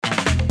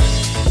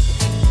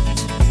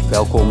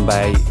Welkom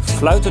bij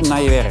Fluiten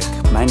naar je werk.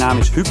 Mijn naam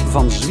is Huub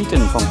van Zwieten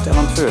van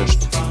Talent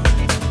First.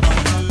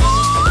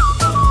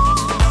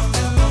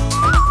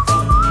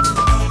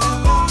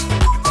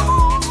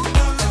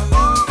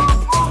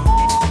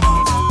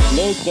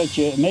 Leuk dat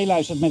je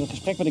meeluistert met het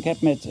gesprek wat ik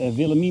heb met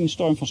Willemien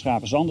Storm van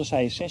Schravenzande.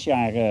 Zij is 6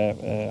 jaar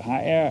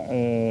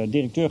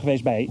HR-directeur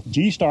geweest bij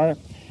G-Star.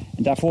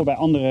 En daarvoor bij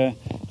andere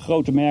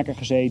grote merken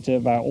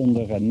gezeten,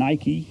 waaronder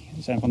Nike.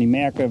 Dat zijn van die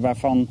merken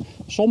waarvan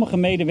sommige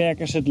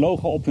medewerkers het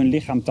logo op hun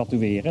lichaam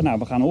tatoeëren. Nou,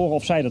 we gaan horen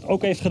of zij dat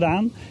ook heeft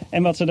gedaan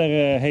en wat ze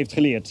er heeft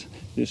geleerd.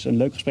 Dus een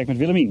leuk gesprek met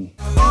Willemien.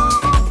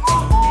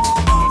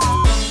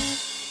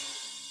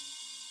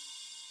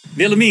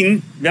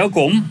 Willemien,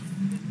 welkom.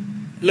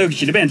 Leuk dat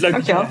je er bent. Leuk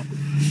dat je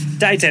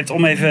tijd hebt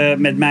om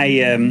even met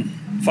mij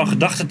van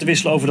gedachten te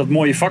wisselen over dat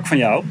mooie vak van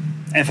jou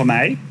en van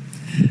mij.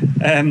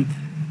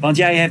 Want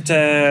jij hebt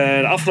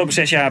de afgelopen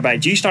 6 jaar bij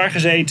G-Star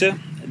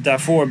gezeten.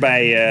 Daarvoor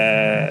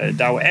bij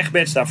Douwe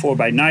Egberts, daarvoor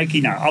bij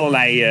Nike. Nou,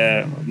 allerlei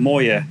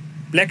mooie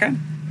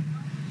plekken.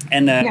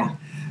 En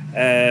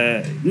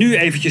nu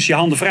eventjes je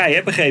handen vrij,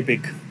 hè, begreep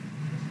ik.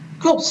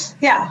 Klopt,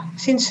 ja.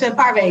 Sinds een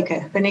paar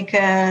weken ben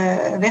ik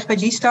weg bij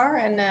G-Star.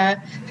 En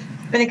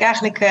ben ik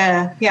eigenlijk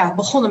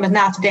begonnen met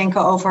na te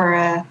denken over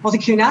wat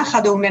ik hierna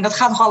ga doen. En dat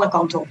gaat nog alle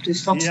kanten op.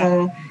 Dus dat is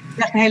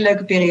echt een hele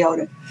leuke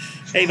periode.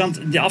 Hey,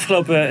 want de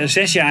afgelopen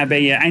 6 jaar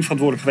ben je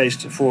eindverantwoordelijk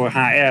geweest voor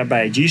HR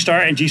bij G-Star.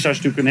 En G-Star is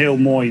natuurlijk een heel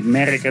mooi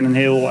merk en een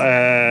heel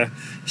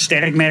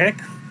sterk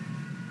merk.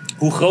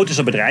 Hoe groot is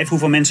dat bedrijf?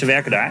 Hoeveel mensen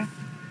werken daar?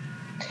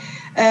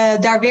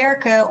 Daar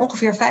werken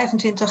ongeveer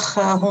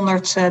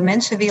 2500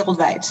 mensen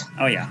wereldwijd.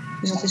 Oh ja.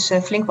 Dus dat is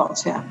flink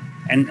wat, ja.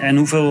 En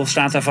hoeveel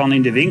staat daarvan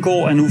in de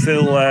winkel en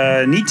hoeveel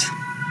niet?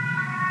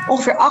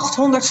 Ongeveer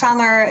 800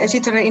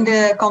 zitten er in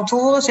de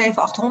kantoren, 700-800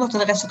 en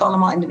de rest zit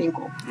allemaal in de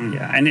winkel.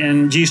 Ja,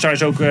 en G-Star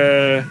is ook,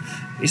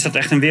 is dat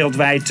echt een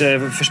wereldwijd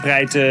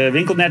verspreid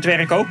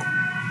winkelnetwerk ook?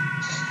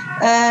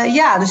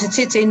 Dus het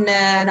zit in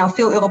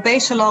veel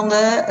Europese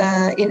landen,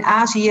 in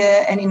Azië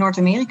en in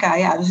Noord-Amerika.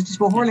 Ja, dus het is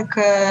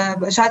behoorlijk,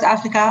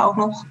 Zuid-Afrika ook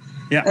nog,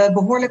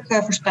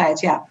 behoorlijk verspreid,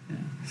 ja.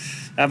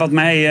 Ja, wat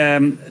mij,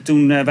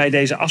 toen wij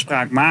deze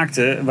afspraak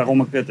maakten,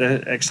 waarom ik het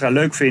extra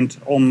leuk vind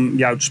om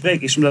jou te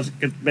spreken, is omdat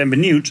ik ben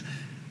benieuwd.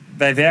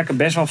 Wij werken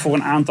best wel voor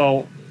een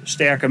aantal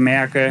sterke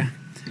merken,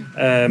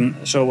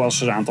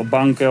 zoals een aantal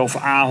banken of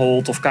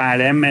Ahold of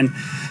KLM. En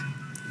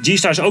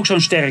G-Star is ook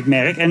zo'n sterk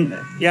merk. En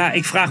ja,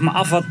 ik vraag me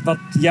af wat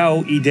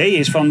jouw idee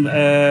is van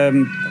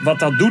wat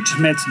dat doet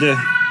met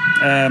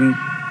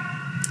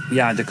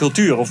de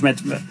cultuur. Of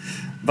met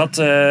wat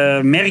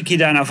merk je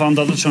daar nou van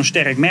dat het zo'n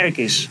sterk merk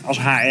is als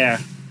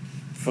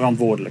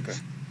HR-verantwoordelijke?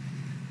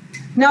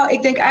 Nou,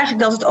 ik denk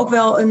eigenlijk dat het ook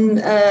wel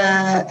een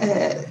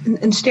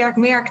sterk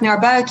merk naar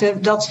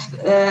buiten, dat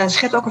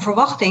schept ook een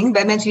verwachting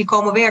bij mensen die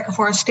komen werken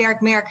voor een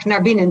sterk merk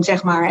naar binnen,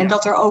 zeg maar. En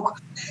dat er ook,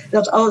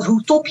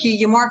 hoe top je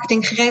je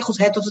marketing geregeld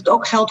hebt, dat het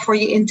ook geldt voor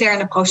je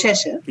interne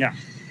processen. Ja.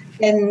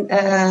 En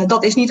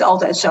dat is niet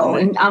altijd zo.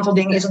 Een aantal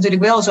dingen is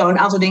natuurlijk wel zo, een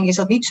aantal dingen is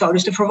dat niet zo.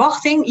 Dus de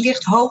verwachting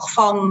ligt hoog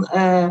van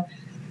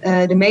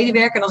de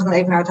medewerker. En als ik dan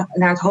even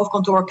naar het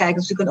hoofdkantoor kijk,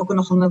 dat is natuurlijk ook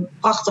nog een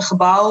prachtig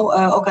gebouw.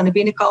 Ook aan de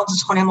binnenkant. Het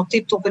is gewoon helemaal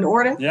tip-top in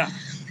orde. Ja.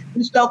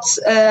 Dus dat,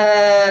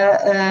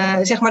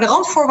 zeg maar, de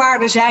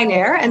randvoorwaarden zijn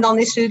er. En dan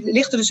ligt er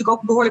dus natuurlijk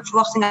ook behoorlijk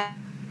verwachting aan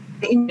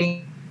de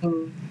inbreng.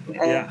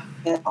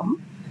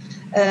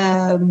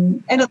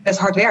 En dat is best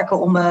hard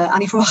werken om aan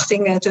die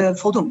verwachting te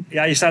voldoen.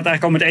 Ja, je staat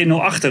eigenlijk al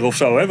met 1-0 achter of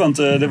zo, hè? Want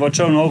er wordt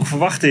zo'n hoge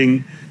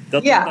verwachting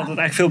dat het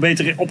eigenlijk veel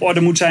beter op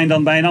orde moet zijn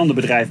dan bij een ander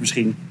bedrijf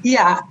misschien.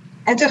 Ja.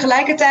 En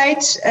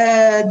tegelijkertijd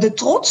de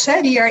trots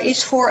die er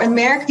is voor een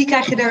merk, die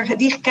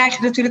krijg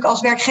je natuurlijk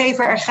als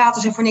werkgever er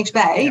gratis en voor niks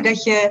bij. Ja.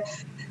 Dat je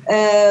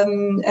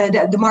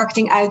de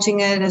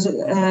marketinguitingen,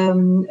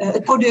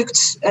 het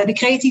product, de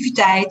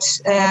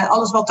creativiteit,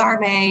 alles wat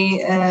daarmee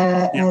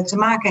te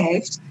maken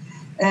heeft.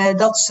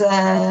 Dat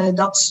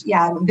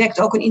wekt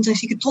ook een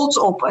intrinsieke trots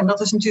op. En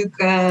dat is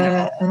natuurlijk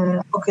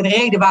ook de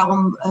reden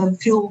waarom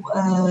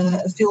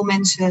veel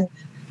mensen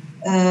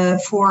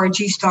voor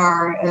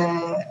G-Star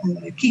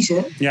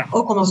kiezen. Ja.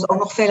 Ook omdat het ook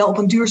nog veel op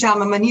een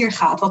duurzame manier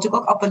gaat. Wat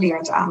natuurlijk ook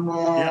appelleert aan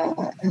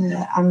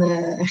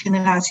een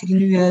generatie die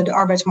nu de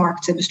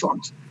arbeidsmarkt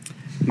bestormt.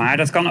 Maar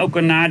dat kan ook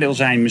een nadeel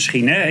zijn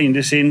misschien. Hè? In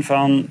de zin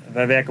van,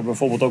 wij werken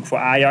bijvoorbeeld ook voor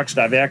Ajax.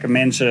 Daar werken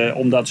mensen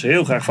omdat ze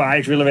heel graag voor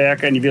Ajax willen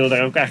werken. En die willen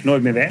daar ook eigenlijk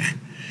nooit meer weg.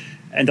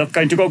 En dat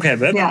kan je natuurlijk ook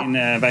hebben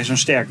bij zo'n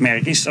sterk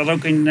merk. Is dat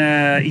ook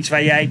iets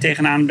waar jij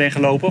tegenaan bent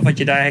gelopen? Wat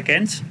je daar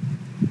herkent?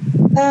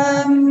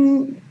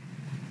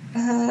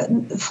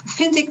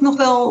 Vind ik nog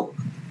wel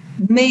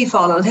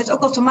meevallen. Dat heeft ook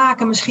wel te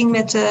maken misschien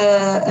met,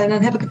 en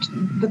dan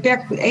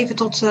beperk ik het even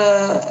tot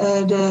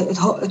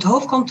het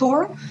hoofdkantoor.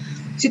 Er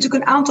zitten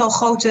natuurlijk een aantal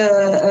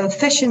grote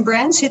fashion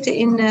brands zitten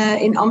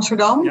in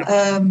Amsterdam. Ja.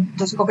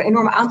 Dat is ook een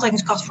enorme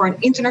aantrekkingskracht voor een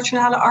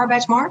internationale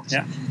arbeidsmarkt.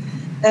 Ja.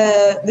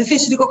 We vissen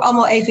natuurlijk ook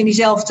allemaal even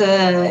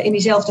in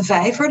diezelfde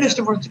vijver. Dus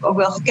er wordt natuurlijk ook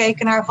wel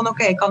gekeken naar van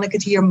oké, kan ik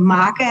het hier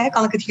maken? Hè?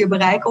 Kan ik het hier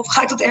bereiken? Of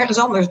ga ik dat ergens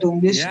anders doen?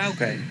 Dus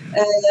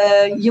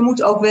je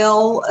moet ook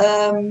wel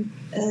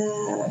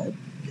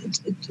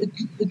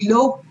het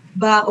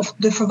loopbaan of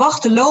de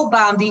verwachte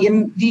loopbaan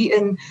die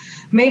een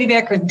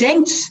medewerker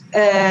denkt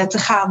te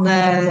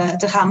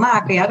gaan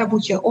maken. Ja, daar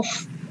moet je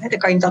daar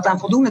kan je dat aan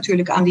voldoen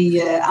natuurlijk aan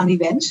die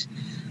wens.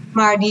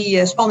 Maar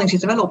die spanning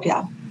zit er wel op,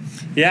 ja.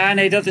 Ja,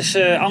 nee, dat is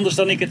anders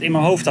dan ik het in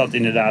mijn hoofd had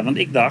inderdaad. Want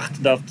ik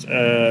dacht dat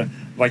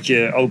wat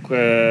je ook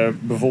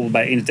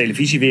bijvoorbeeld in de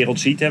televisiewereld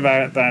ziet, hè,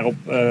 waarop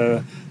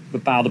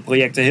bepaalde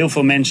projecten heel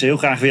veel mensen heel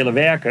graag willen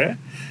werken,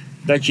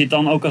 dat je het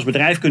dan ook als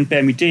bedrijf kunt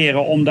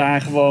permitteren om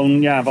daar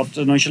gewoon wat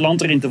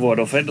nonchalanter in te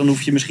worden. Of dan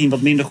hoef je misschien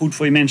wat minder goed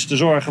voor je mensen te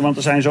zorgen, want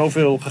er zijn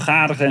zoveel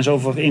gegadigden en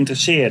zoveel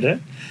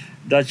geïnteresseerden,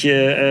 dat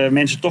je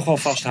mensen toch wel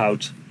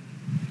vasthoudt.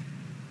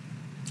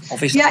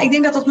 Ja, ik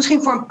denk dat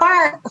misschien voor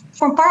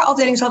een paar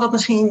afdelingen zal dat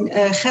misschien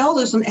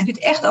gelden. Dus dan heb je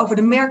het echt over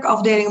de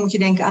merkafdelingen. Moet je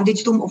denken aan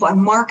digital of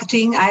aan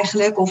marketing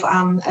eigenlijk. Of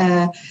aan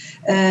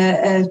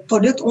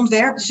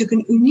productontwerp. Het is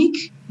natuurlijk een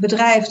uniek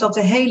bedrijf dat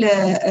de hele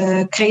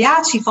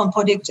creatie van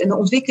product en de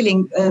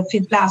ontwikkeling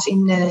vindt plaats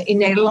in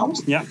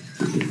Nederland. Ja.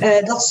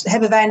 Dat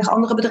hebben weinig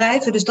andere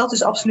bedrijven, dus dat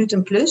is absoluut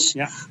een plus.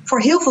 Ja.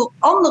 Voor heel veel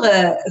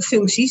andere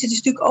functies, het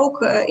is natuurlijk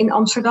ook in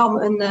Amsterdam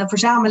een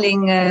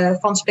verzameling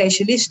van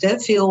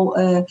specialisten. Veel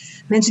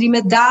mensen die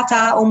met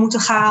data om moeten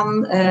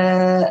gaan,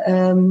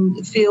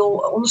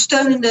 veel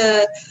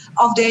ondersteunende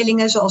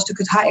afdelingen, zoals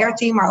natuurlijk het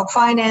HR-team, maar ook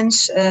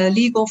finance,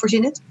 legal,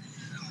 verzin het.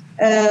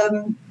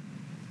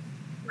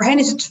 Voor hen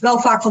is het wel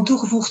vaak van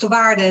toegevoegde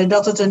waarde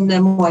dat het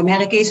een mooi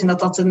merk is en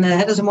dat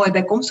is een mooie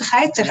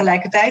bijkomstigheid.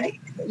 Tegelijkertijd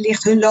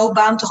ligt hun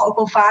loopbaan toch ook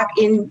wel vaak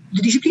in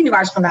de discipline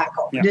waar ze vandaan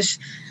komen. Ja. Dus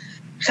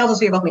geldt het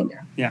weer wat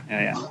minder. Ja.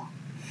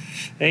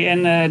 Hey,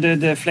 en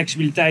de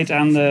flexibiliteit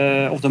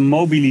of de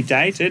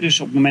mobiliteit. Hè? Dus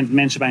op het moment dat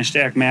mensen bij een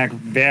sterk merk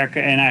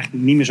werken en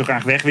eigenlijk niet meer zo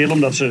graag weg willen,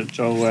 omdat ze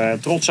zo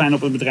trots zijn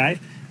op het bedrijf.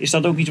 Is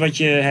dat ook iets wat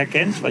je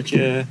herkent, wat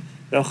je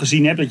wel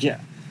gezien hebt? Dat je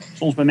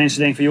soms bij mensen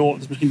denkt van joh,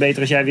 het is misschien beter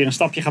als jij weer een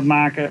stapje gaat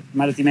maken,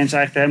 maar dat die mensen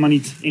eigenlijk er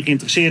helemaal niet in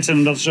geïnteresseerd zijn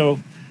omdat ze zo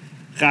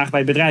graag bij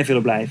het bedrijf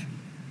willen blijven.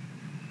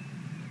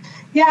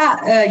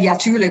 Ja,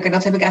 tuurlijk. En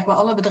dat heb ik eigenlijk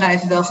bij alle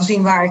bedrijven wel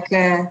gezien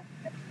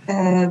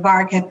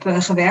waar ik heb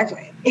gewerkt.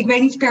 Ik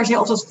weet niet per se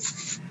of dat,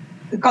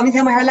 ik kan niet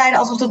helemaal herleiden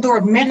of dat door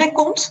het merk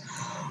komt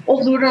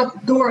of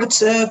door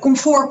het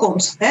comfort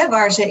komt, hè,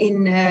 waar ze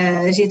in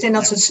zitten. En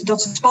dat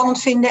ze het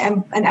spannend vinden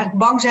en eigenlijk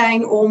bang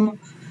zijn om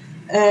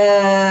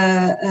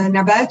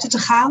naar buiten te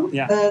gaan.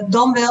 Ja.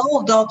 Dan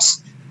wel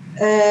dat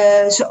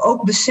ze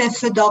ook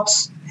beseffen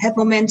dat het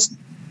moment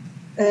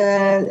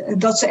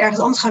dat ze ergens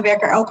anders gaan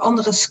werken er ook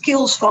andere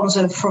skills van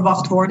ze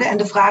verwacht worden. En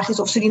de vraag is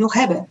of ze die nog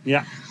hebben.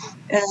 Ja.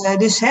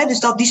 Dus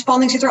die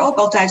spanning zit er ook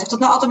altijd. Of dat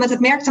nou altijd met het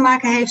merk te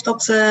maken heeft,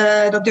 dat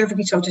durf ik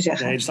niet zo te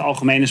zeggen. Nee, het is de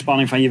algemene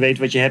spanning van je weet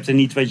wat je hebt en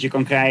niet wat je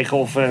kan krijgen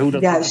of hoe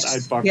dat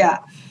uitpakt.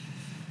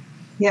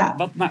 Ja.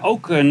 Wat maar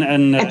ook een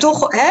en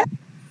toch, hè?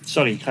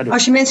 Sorry, ga door.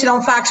 Als je mensen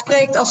dan vaak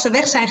spreekt als ze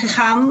weg zijn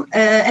gegaan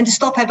en de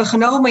stap hebben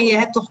genomen en je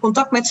hebt toch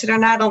contact met ze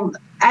daarna, dan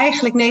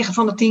eigenlijk 9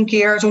 van de 10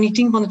 keer, zo niet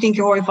 10 van de 10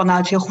 keer hoor je van nou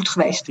het is heel goed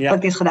geweest dat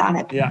ik dit gedaan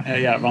heb.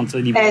 Ja, want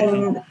die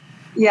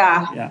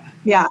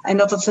en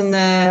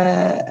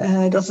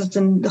dat het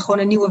gewoon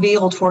een nieuwe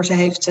wereld voor ze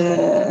heeft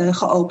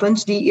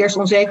geopend. Die eerst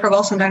onzeker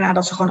was en daarna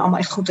dat ze gewoon allemaal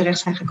echt goed terecht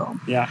zijn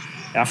gekomen. Ja,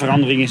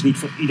 verandering is niet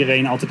voor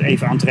iedereen altijd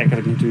even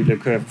aantrekkelijk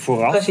natuurlijk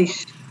vooraf.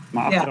 Precies.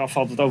 Maar achteraf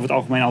valt het over het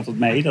algemeen altijd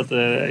mee. Dat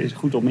is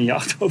goed om in je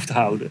achterhoofd te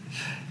houden.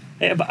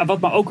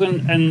 Wat me ook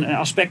een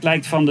aspect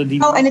lijkt van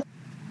de...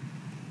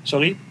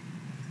 Sorry?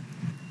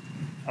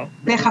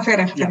 Nee, ga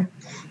verder. Ja.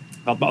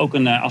 Wat me ook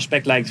een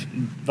aspect lijkt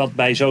wat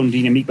bij zo'n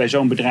dynamiek, bij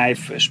zo'n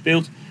bedrijf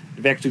speelt. Er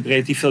werken natuurlijk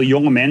relatief veel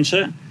jonge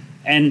mensen.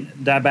 En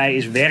daarbij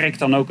is werk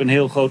dan ook een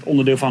heel groot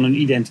onderdeel van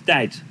hun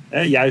identiteit.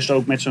 Juist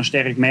ook met zo'n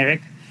sterk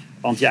merk.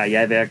 Want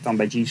jij werkt dan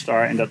bij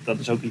G-Star en dat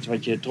is ook iets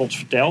wat je trots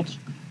vertelt.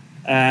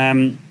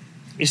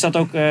 Is dat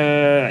ook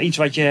iets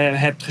wat je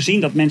hebt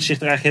gezien? Dat mensen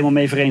zich er eigenlijk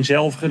helemaal mee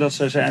vereenzelvigen? Dat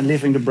ze zijn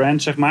living the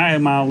brand, zeg maar,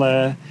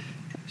 helemaal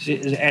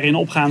erin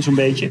opgaan zo'n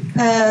beetje?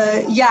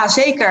 Ja,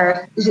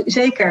 zeker.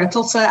 Zeker.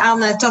 Tot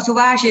aan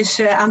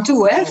tatoeages aan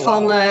toe. Hè?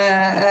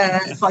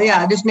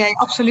 Dus nee,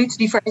 absoluut.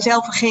 Die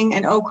vereenzelviging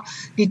en ook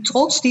die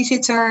trots, die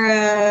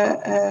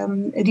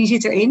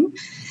zit erin.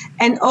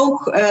 En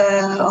ook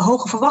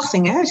hoge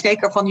verwachtingen.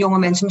 Zeker van jonge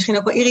mensen. Misschien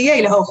ook wel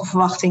irreële hoge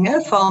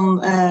verwachtingen.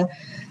 Van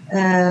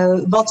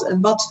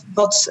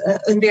wat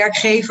een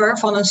werkgever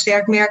van een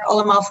sterk merk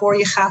allemaal voor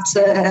je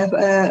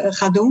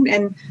gaat doen.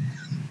 En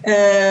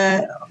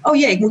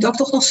ik moet ook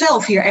toch nog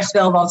zelf hier echt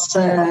wel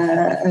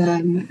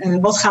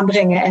wat gaan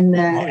brengen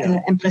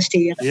en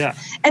presteren. Ja.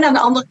 En aan de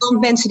andere kant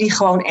mensen die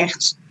gewoon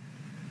echt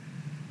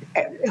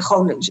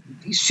gewoon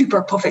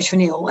super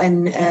professioneel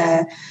en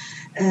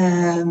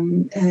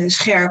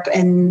scherp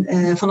en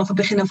vanaf het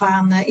begin af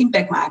aan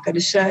impact maken.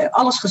 Dus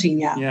alles gezien,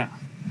 ja.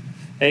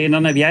 Hey, en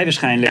dan heb jij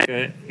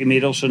waarschijnlijk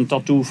inmiddels een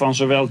tattoo van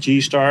zowel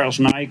G-Star als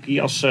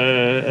Nike als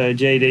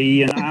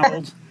JDI en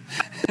Ahold.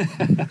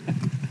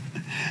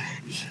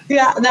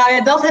 Ja,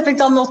 dat heb ik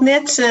dan nog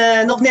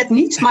net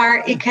niet.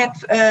 Maar ik heb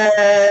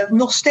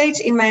nog steeds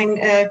in mijn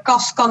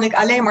kast kan ik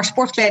alleen maar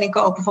sportkleding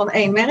kopen van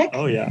één merk.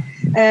 Oh ja.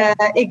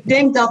 Ik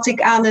denk dat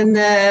ik aan een...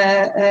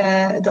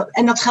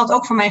 en dat geldt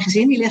ook voor mijn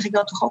gezin. Die leg ik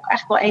dan toch ook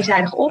eigenlijk wel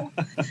eenzijdig op.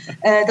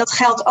 Dat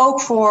geldt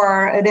ook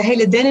voor de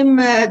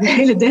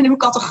hele denim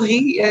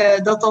categorie.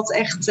 Dat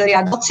echt...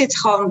 dat zit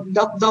gewoon...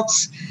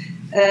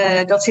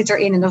 Dat zit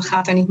erin en dat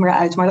gaat er niet meer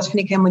uit. Maar dat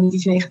vind ik helemaal niet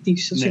iets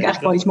negatiefs. Dat vind ik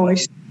eigenlijk wel iets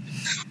moois.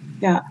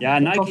 Ja,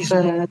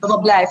 Nike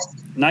dat blijft.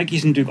 Nike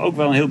is natuurlijk ook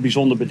wel een heel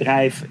bijzonder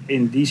bedrijf.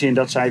 In die zin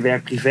dat zij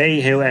werk-privé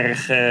heel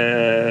erg...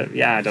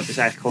 dat is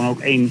eigenlijk gewoon ook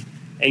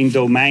één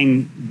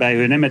domein bij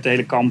hun. Hè, met de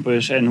hele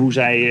campus en hoe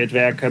zij het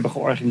werk hebben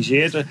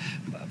georganiseerd.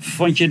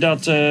 Vond je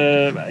dat...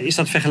 is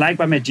dat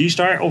vergelijkbaar met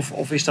G-Star?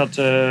 Of is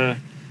dat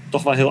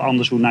toch wel heel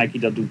anders hoe Nike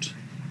dat doet?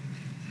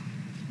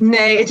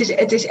 Nee,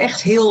 het is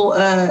echt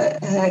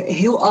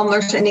heel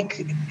anders. En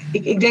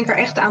ik denk er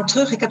echt aan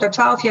terug. Ik heb daar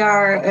 12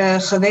 jaar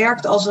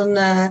gewerkt als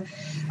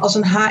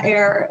een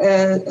HR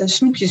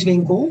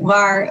snoepjeswinkel.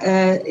 Waar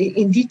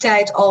in die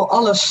tijd al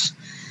alles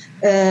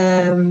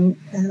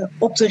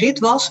op de rit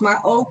was. Maar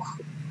ook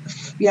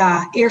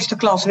eerste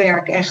klas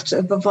werk. Echt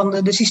van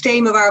de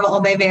systemen waar we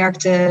al bij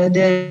werkten.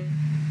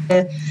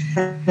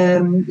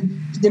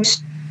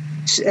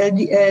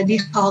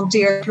 Die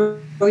gehanteerd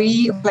of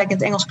gelijk in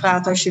het Engels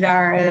praten als je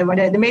daar,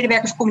 waar de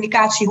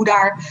medewerkerscommunicatie, hoe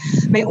daar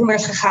mee om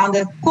werd gegaan,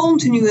 de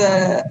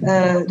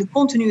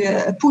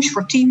continue push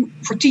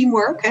voor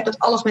teamwork, hè, dat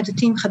alles met het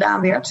team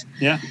gedaan werd.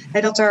 Ja.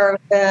 En dat er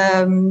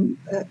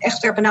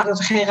echt werd benadrukt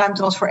dat er geen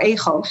ruimte was voor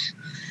ego's.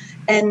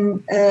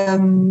 En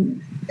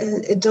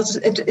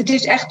het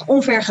is echt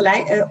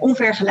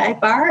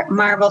onvergelijkbaar,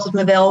 maar wat het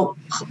me wel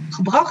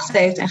gebracht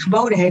heeft en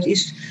geboden heeft,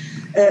 is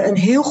een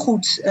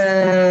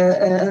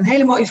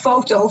hele mooie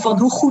foto van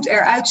hoe goed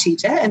eruit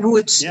ziet, hè, en hoe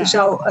het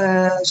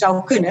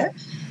zou kunnen.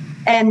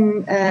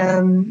 En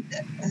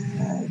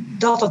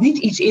dat niet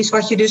iets is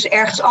wat je dus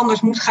ergens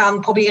anders moet gaan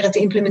proberen te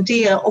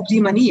implementeren op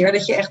die manier.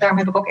 Dat je echt, daarom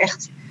heb ik ook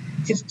echt,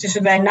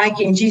 tussen bij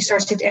Nike en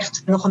G-Star zit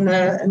echt nog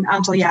een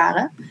aantal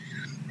jaren.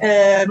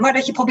 Maar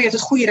dat je probeert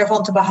het goede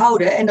daarvan te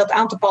behouden en dat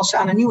aan te passen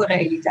aan een nieuwe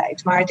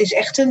realiteit. Maar het is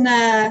echt een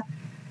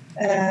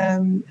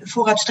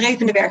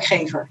vooruitstrevende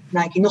werkgever,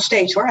 Nike. Nog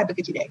steeds hoor, heb ik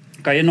het idee.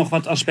 Kan je nog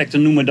wat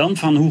aspecten noemen dan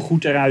van hoe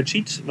goed eruit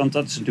ziet? Want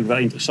dat is natuurlijk wel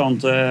interessant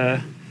te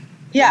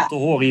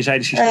horen. Je zei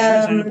de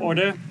systemen zijn op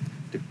orde.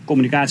 De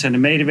communicatie aan de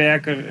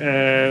medewerker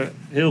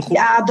heel goed.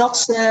 Ja,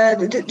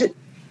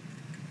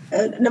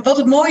 wat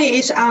het mooie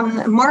is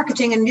aan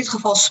marketing, en in dit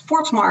geval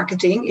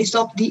sportmarketing, is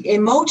dat die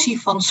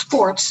emotie van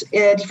sport,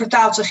 die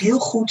vertaalt zich heel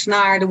goed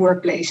naar de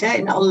workplace, hè,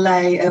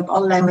 op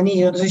allerlei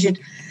manieren. Dus als je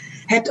het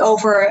hebt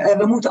over,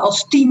 we moeten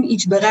als team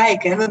iets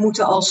bereiken, we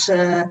moeten als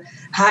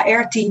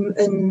HR-team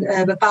een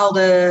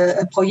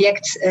bepaalde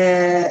project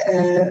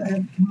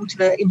moeten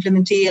we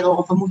implementeren,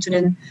 of we moeten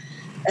een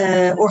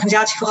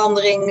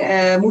organisatieverandering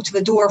moeten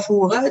we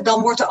doorvoeren,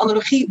 dan wordt de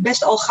analogie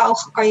best al gauw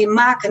kan je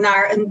maken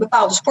naar een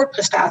bepaalde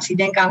sportprestatie.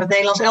 Denk aan het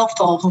Nederlands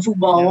elftal van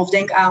voetbal, of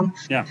denk aan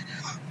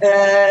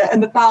een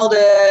bepaalde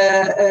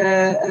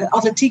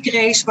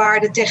atletiekrace waar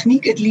de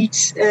techniek het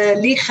liet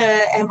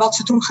liggen en wat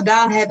ze toen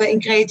gedaan hebben in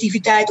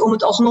creativiteit om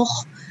het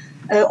alsnog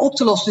op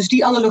te lossen. Dus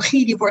die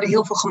analogie die worden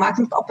heel veel gemaakt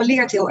en dat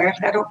appelleert heel erg.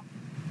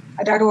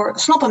 Daardoor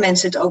snappen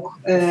mensen het ook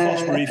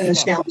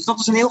snel. Dus dat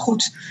is een heel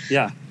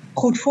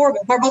goed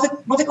voorbeeld. Maar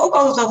wat ik ook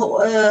altijd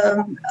al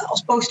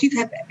als positief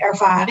heb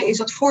ervaren, is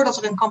dat voordat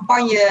er een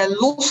campagne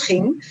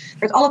losging,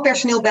 werd alle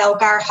personeel bij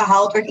elkaar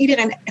gehaald, werd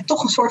iedereen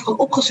toch een soort van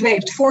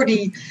opgezweept voor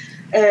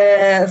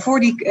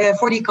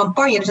die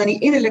campagne. Dus aan die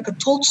innerlijke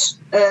trots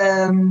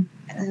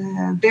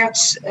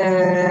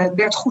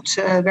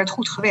werd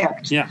goed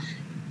gewerkt. Ja.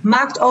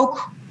 Maakt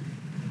ook,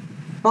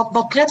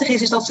 wat prettig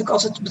is dat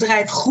als het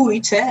bedrijf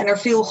groeit, hè, en er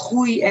veel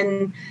groei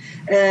en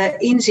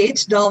in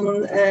zit,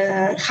 dan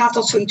gaat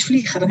dat zoiets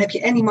vliegen. Dan heb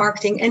je en die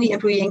marketing en die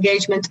employee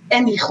engagement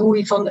en die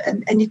groei van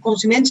en die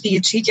consument die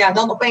het ziet. Ja,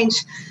 dan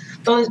opeens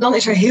dan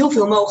is er heel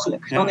veel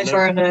mogelijk. Ja, dan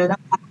gaat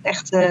het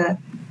echt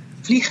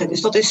vliegen.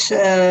 Dus dat is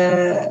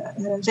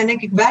zijn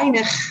denk ik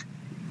weinig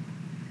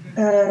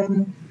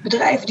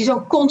bedrijven die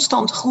zo'n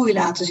constante groei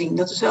laten zien.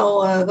 Dat is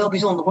wel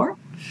bijzonder hoor.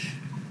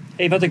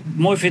 Hey, wat ik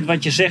mooi vind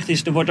wat je zegt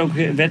is, er wordt ook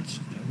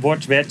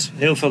werd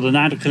heel veel de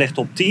nadruk gelegd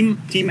op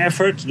team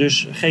effort,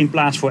 dus geen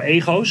plaats voor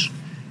ego's.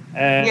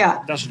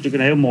 Dat is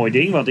natuurlijk een heel mooi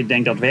ding, want ik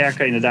denk dat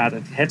werken inderdaad,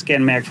 het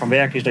kenmerk van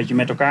werken is dat je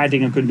met elkaar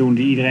dingen kunt doen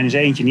die iedereen in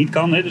zijn eentje niet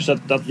kan. Hè? Dus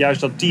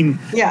juist dat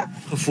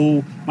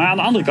teamgevoel. Maar aan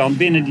de andere kant,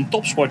 binnen die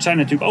topsport zijn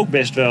natuurlijk ook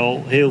best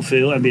wel heel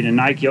veel, en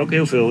binnen Nike ook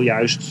heel veel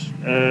juist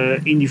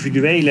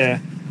individuele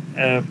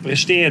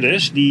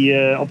presteerders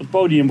die op het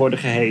podium worden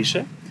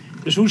gehesen.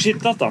 Dus hoe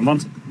zit dat dan?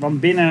 Want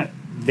binnen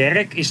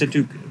werk is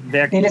natuurlijk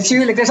Nee,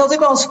 natuurlijk. Er zat ook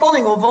wel een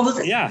spanning op. Want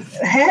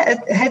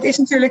het is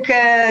natuurlijk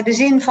de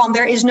zin van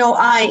there is no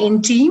I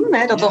in team.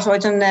 Hè. Dat was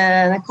ooit een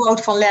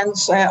quote van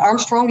Lance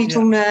Armstrong die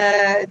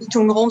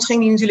toen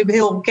rondging. Die natuurlijk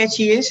heel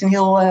catchy is en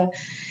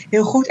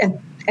heel goed.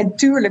 En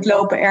tuurlijk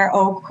lopen er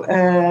ook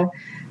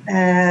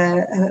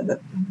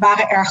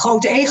waren er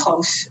grote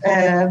ego's.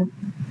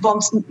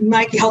 Want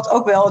Nike had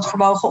ook wel het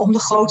vermogen om de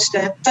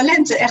grootste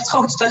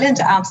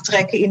talenten aan te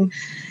trekken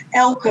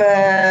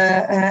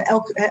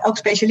elk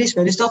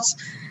specialisme. Dus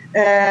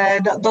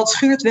dat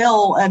schuurt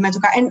wel met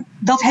elkaar. En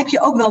dat heb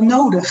je ook wel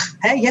nodig.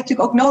 Hè? Je hebt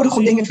natuurlijk ook nodig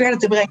om dingen verder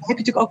te brengen. Heb je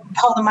natuurlijk ook een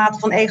bepaalde mate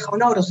van ego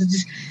nodig. Dus het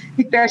is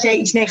niet per se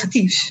iets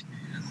negatiefs.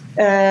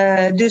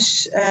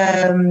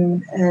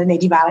 Nee,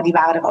 die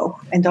waren er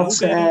ook. En dat,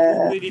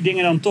 hoe kun je die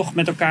dingen dan toch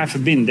met elkaar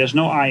verbinden? There's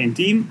no I in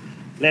team.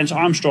 Lance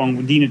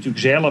Armstrong, die natuurlijk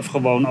zelf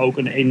gewoon ook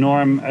een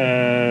enorm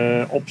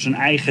op zijn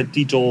eigen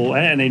titel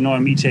een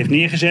enorm iets heeft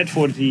neergezet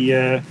voordat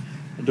hij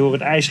door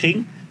het ijs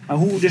ging. Maar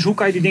hoe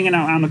kan je die dingen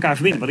nou aan elkaar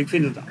verbinden? Want ik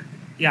vind het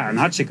een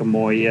hartstikke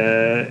mooi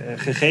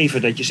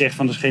gegeven dat je zegt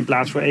van er is geen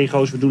plaats voor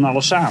ego's, we doen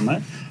alles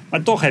samen.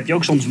 Maar toch heb je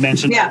ook soms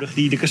mensen nodig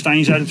die de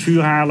kastanjes uit het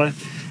vuur halen.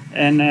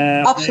 En,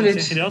 absoluut.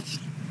 Zeg je dat?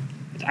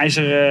 Het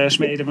ijzer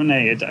smeden,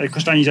 het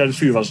kastanjes uit het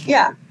vuur was het.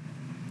 Ja.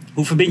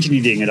 Hoe verbind je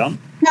die dingen dan?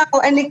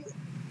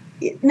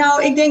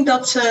 Ik denk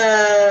dat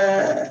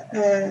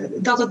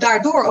het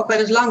daardoor ook wel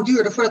eens lang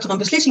duurde voordat er een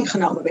beslissing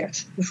genomen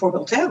werd,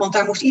 bijvoorbeeld. Hè? Want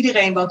daar moest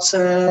iedereen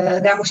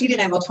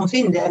wat van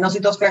vinden. En als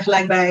ik dat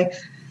vergelijk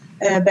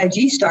bij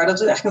G-Star, dat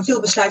is eigenlijk een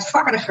veel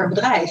besluitvaardiger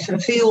bedrijf.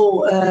 En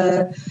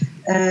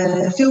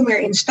veel meer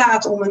in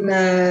staat om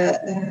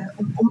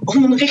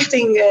een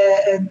richting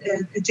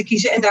te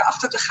kiezen en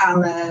daarachter te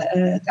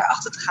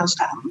gaan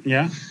staan.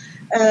 Ja.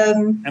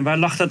 En waar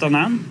lag dat dan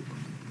aan?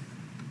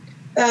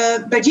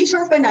 Bij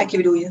G-Star of bij Nike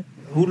bedoel je?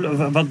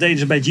 Wat deden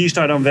ze bij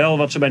G-Star dan wel,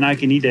 wat ze bij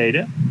Nike niet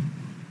deden?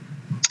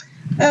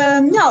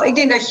 Ik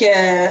denk dat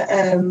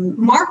je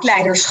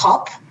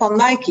marktleiderschap van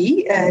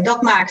Nike,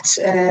 dat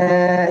maakt,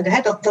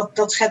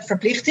 dat schept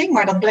verplichting,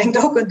 maar dat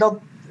brengt ook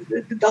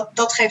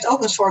dat geeft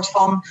ook een soort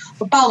van op een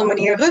bepaalde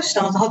manier rust.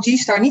 En dat had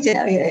G-Star niet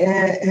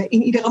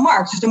in iedere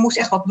markt. Dus er moest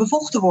echt wat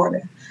bevochten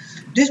worden.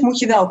 Dus moet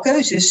je wel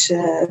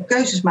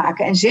keuzes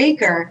maken. En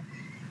zeker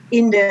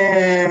in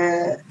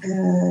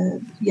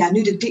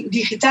nu de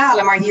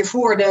digitale, maar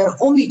hiervoor de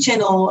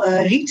omnichannel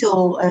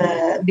retail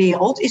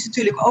wereld is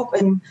natuurlijk ook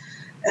een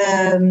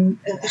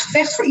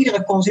gevecht voor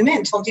iedere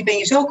consument. Want die ben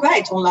je zo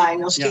kwijt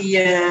online. Als die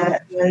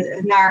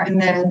naar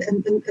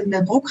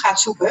een broek gaat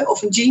zoeken,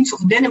 of een jeans of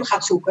een denim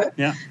gaat zoeken,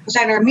 dan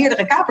zijn er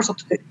meerdere kapers op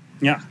de keuze.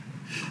 Ja,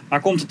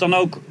 maar komt het dan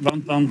ook,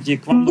 want je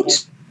kwam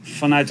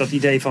vanuit dat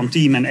idee van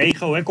team en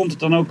ego, hè, komt het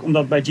dan ook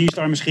omdat bij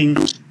G-Star misschien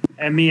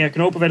er meer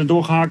knopen werden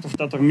doorgehakt of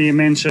dat er meer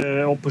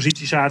mensen op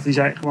positie zaten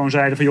die gewoon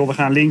zeiden van joh, we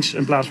gaan links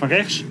in plaats van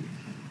rechts?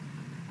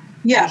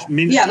 Ja,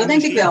 dus dat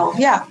denk ik wel.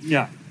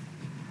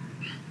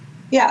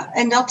 Ja,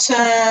 en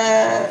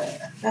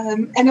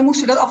dan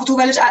moesten we dat af en toe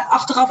wel eens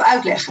achteraf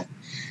uitleggen.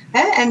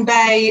 Hè? En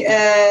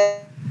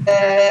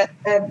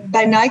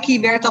bij Nike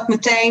werd dat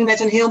meteen met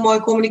een heel mooi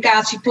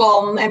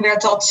communicatieplan en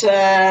werd dat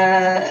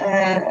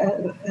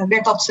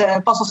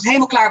pas als het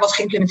helemaal klaar was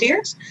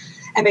geïmplementeerd.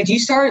 En bij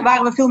G-Star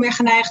waren we veel meer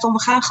geneigd om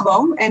we gaan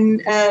gewoon.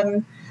 En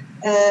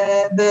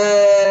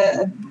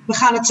we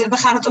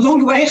gaan het along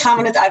the way gaan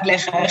we het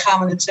uitleggen en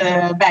gaan we het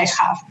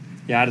bijschaven.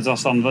 Ja, dat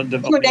was dan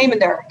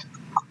ondernemender.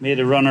 Meer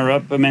de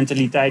runner-up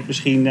mentaliteit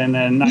misschien. En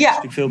Nike is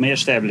natuurlijk veel meer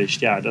established.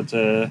 Ja.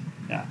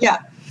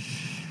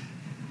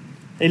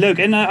 Hey, leuk.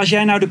 En als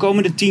jij nou de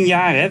komende 10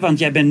 jaar, want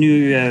jij bent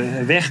nu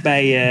weg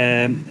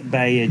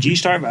bij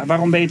G-Star.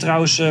 Waarom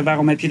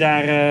heb je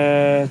daar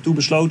toe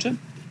besloten?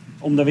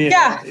 Om daar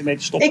weer mee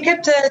te stoppen?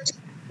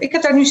 Ik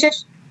heb daar nu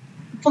 6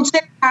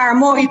 jaar een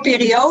mooie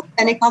periode.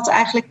 En ik had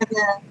eigenlijk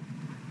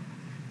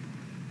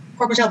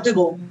voor mezelf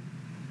dubbel.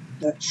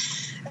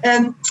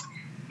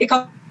 Ik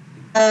had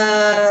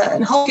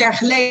een half jaar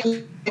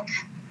geleden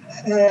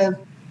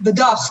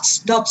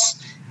bedacht dat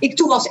ik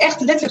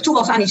letterlijk toe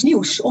was aan iets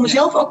nieuws. Om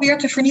mezelf ook weer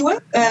te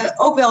vernieuwen.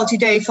 Ook wel het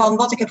idee van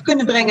wat ik heb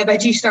kunnen brengen bij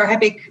G-Star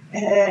heb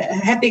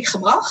ik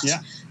gebracht.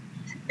 Ja.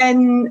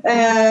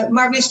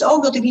 Maar wist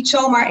ook dat ik niet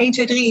zomaar 1,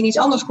 2, 3 in iets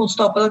anders kon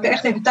stappen. Dat ik er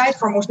echt even tijd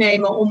voor moest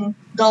nemen om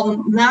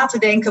dan na te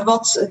denken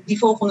wat die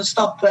volgende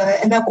stap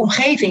en welke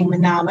omgeving met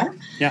name.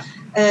 Ja.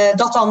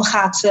 Dat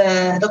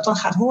dan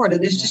gaat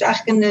worden. Dus het is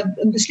eigenlijk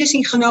een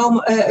beslissing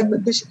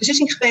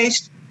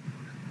geweest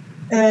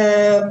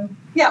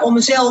om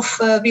mezelf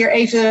weer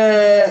even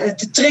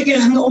te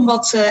triggeren om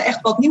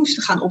echt wat nieuws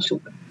te gaan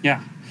opzoeken. Ja,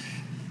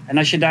 en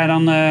als je daar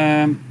dan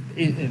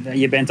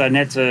je bent daar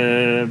net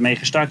mee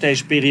gestart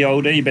deze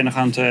periode. Je bent nog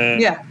aan het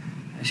je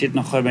zit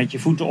nog met je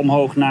voeten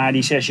omhoog na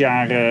die 6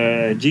 jaar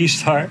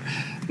G-Star.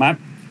 Maar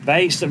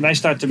wij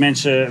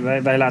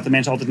laten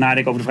mensen altijd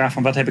nadenken over de vraag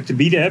van wat heb ik te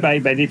bieden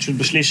bij dit soort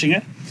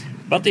beslissingen.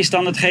 Wat is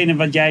dan hetgene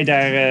wat jij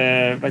daar,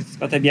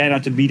 wat heb jij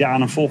nou te bieden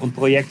aan een volgend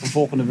project, een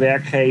volgende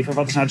werkgever?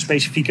 Wat is nou het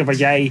specifieke wat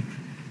jij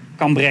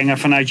kan brengen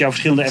vanuit jouw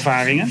verschillende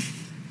ervaringen?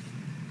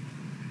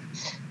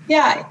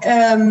 Ja,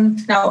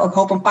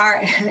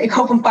 ik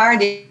hoop een paar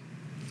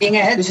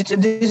dingen. Hè. Dus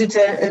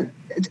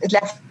het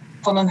lijkt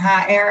van een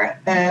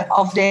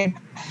HR-afdeling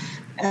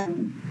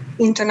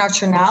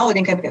internationaal. Ik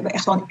denk, we hebben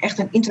echt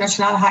een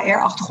internationale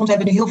HR-achtergrond. We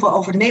hebben nu heel veel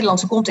over de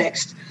Nederlandse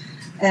context.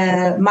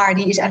 Maar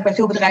die is eigenlijk bij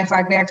veel bedrijven waar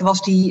ik werkte,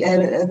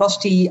 was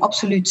die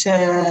absoluut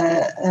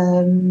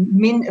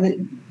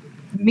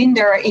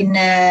minder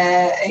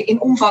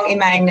in omvang in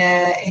mijn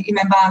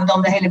banen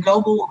dan de hele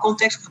global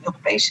context of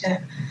Europese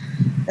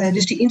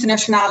Dus die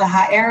internationale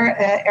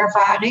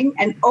HR-ervaring.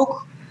 En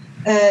ook,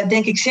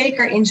 denk ik,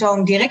 zeker in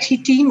zo'n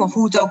directieteam, of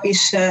hoe het ook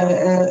is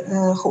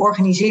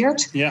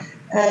georganiseerd. Ja.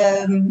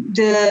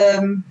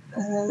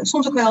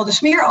 Soms ook wel de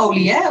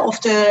smeerolie, hè? Of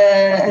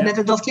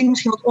dat klinkt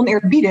misschien wat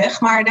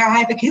oneerbiedig, maar daar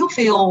heb ik heel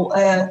veel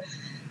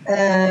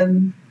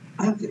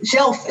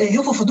zelf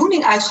heel veel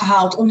voldoening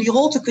uitgehaald om die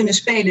rol te kunnen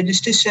spelen.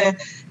 Dus tussen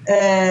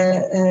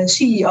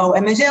CEO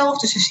en mezelf,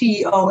 tussen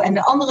CEO en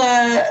de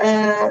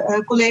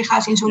andere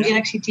collega's in zo'n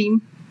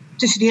directieteam,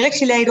 tussen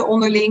directieleden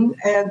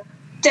onderling,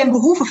 ten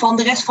behoeve van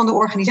de rest van de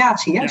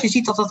organisatie. Hè? Ja. Als je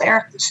ziet dat dat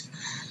ergens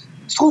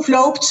stroef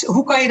loopt,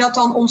 hoe kan je dat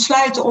dan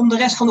ontsluiten om de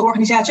rest van de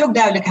organisatie ook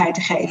duidelijkheid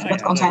te geven?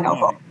 Dat kan zijn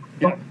ook.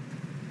 Ja.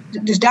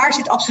 Dus daar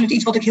zit absoluut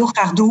iets wat ik heel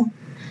graag doe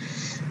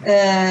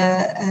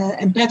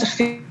en prettig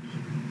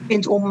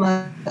vind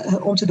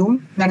om te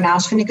doen.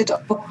 Daarnaast vind ik het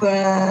ook,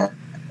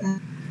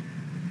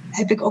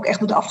 heb ik ook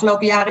echt de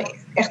afgelopen jaren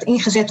echt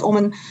ingezet om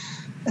een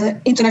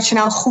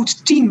internationaal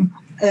goed team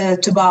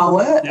te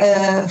bouwen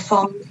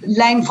van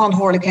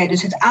lijnverantwoordelijkheden.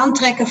 Dus het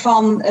aantrekken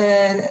van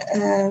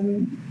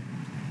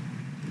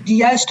de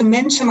juiste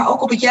mensen, maar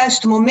ook op het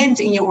juiste moment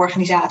in je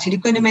organisatie. Die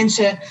kunnen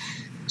mensen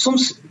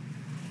soms.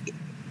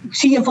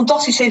 Zie je een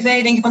fantastisch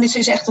cv, denk je van dit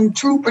is echt een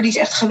trooper, die is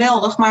echt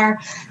geweldig,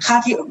 maar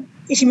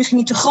is hij misschien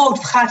niet te groot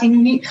of gaat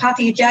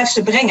hij het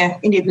juiste brengen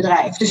in dit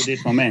bedrijf? Dus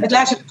dit moment. Het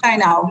luistert fijn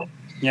nou.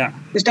 Ja.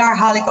 Dus daar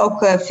haal ik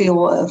ook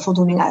veel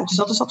voldoening uit. Dus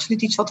dat is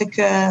absoluut iets wat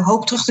ik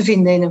hoop terug te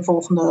vinden in een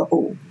volgende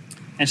rol.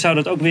 En zou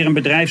dat ook weer een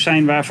bedrijf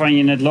zijn waarvan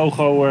je het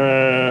logo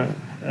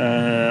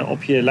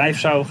op je lijf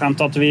zou gaan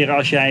tatoeëren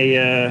als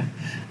jij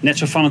net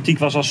zo fanatiek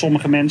was als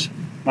sommige mensen?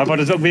 Maar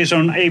wordt het ook weer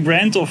zo'n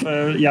A-brand of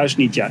juist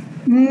niet? Ja?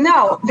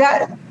 Nou,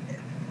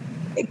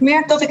 ik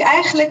merk dat ik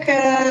eigenlijk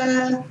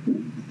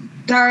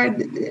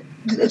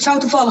het zou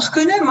toevallig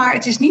kunnen, maar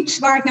het is niet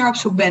waar ik naar op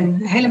zoek ben.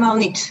 Helemaal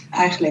niet,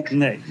 eigenlijk.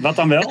 Nee, wat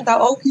dan wel? Het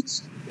zou ook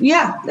iets,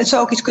 het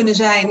zou ook iets kunnen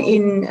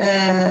zijn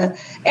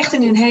echt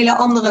in een hele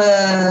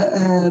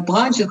andere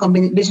branche. Het kan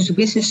business to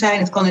business zijn,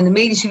 het kan in de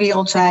medische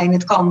wereld zijn,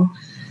 het kan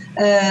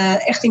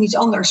echt in iets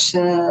anders.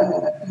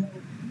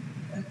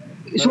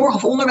 Zorg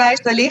of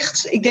onderwijs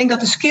wellicht. Ik denk dat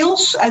de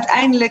skills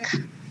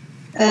uiteindelijk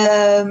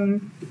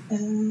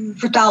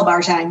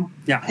vertaalbaar zijn.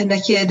 Ja. En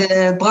dat je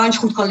de branche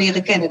goed kan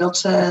leren kennen. Daar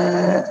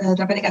ben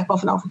ik eigenlijk wel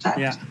van overtuigd.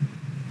 Ja.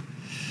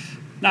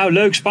 Nou,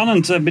 leuk,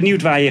 spannend.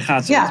 Benieuwd waar je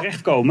gaat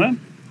terechtkomen.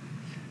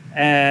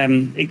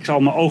 Ik zal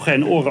mijn ogen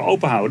en oren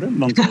open houden.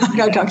 Want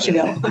nou,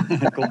 dankjewel.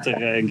 komt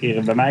er een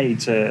keer bij mij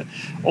iets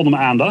onder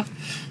mijn aandacht.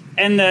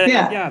 En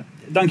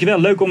dankjewel.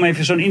 Leuk om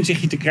even zo'n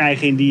inzichtje te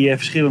krijgen in die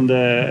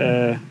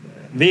verschillende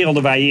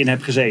werelden waar je in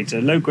hebt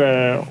gezeten. Leuk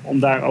om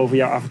daar over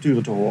jouw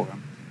avonturen te horen.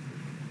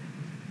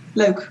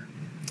 Leuk.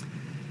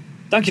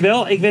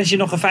 Dankjewel. Ik wens je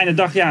nog een fijne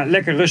dag. Ja,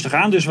 lekker rustig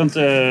aan. Dus, want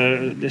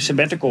de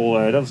sabbatical,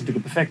 dat is natuurlijk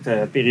een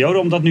perfecte periode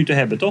om dat nu te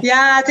hebben, toch?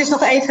 Ja, het is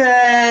nog even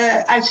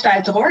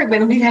uitstuiten hoor. Ik ben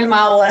nog niet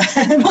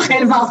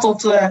helemaal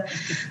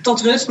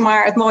tot rust.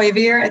 Maar het mooie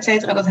weer, et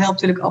cetera, dat helpt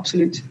natuurlijk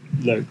absoluut.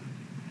 Leuk.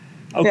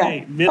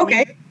 Oké.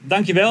 Okay.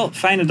 Dankjewel.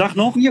 Fijne dag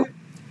nog. Jo.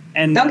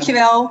 En,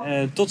 dankjewel.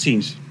 Tot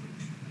ziens.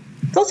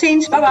 Tot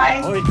ziens. Bye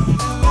bye. Hoi.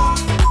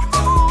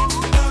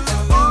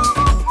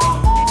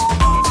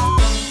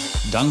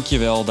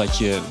 Dankjewel dat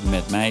je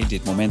met mij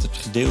dit moment hebt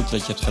gedeeld, dat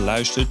je hebt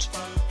geluisterd.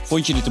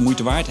 Vond je dit de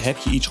moeite waard? Heb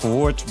je iets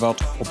gehoord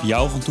wat op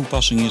jou van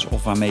toepassing is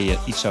of waarmee je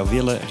iets zou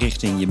willen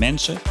richting je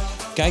mensen?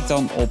 Kijk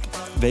dan op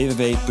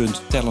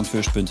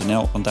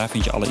www.talentfirst.nl, want daar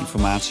vind je alle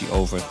informatie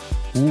over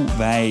hoe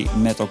wij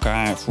met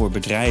elkaar voor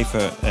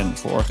bedrijven en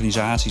voor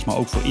organisaties, maar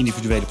ook voor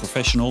individuele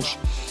professionals,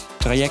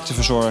 trajecten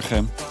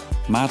verzorgen,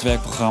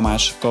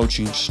 maatwerkprogramma's,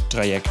 coachings,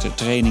 trajecten,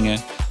 trainingen,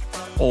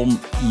 om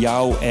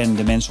jou en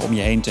de mensen om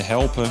je heen te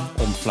helpen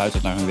om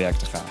fluitend naar hun werk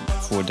te gaan.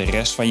 Voor de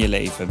rest van je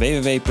leven.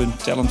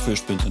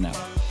 www.talentfirst.nl.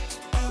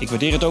 Ik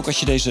waardeer het ook als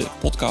je deze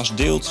podcast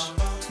deelt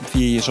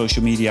via je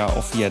social media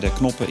of via de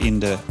knoppen in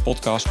de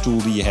podcast tool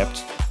die je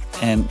hebt.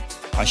 En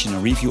als je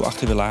een review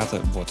achter wil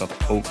laten, wordt dat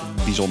ook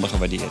bijzonder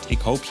gewaardeerd. Ik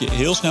hoop je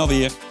heel snel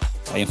weer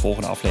bij een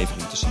volgende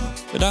aflevering te zien.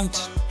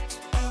 Bedankt!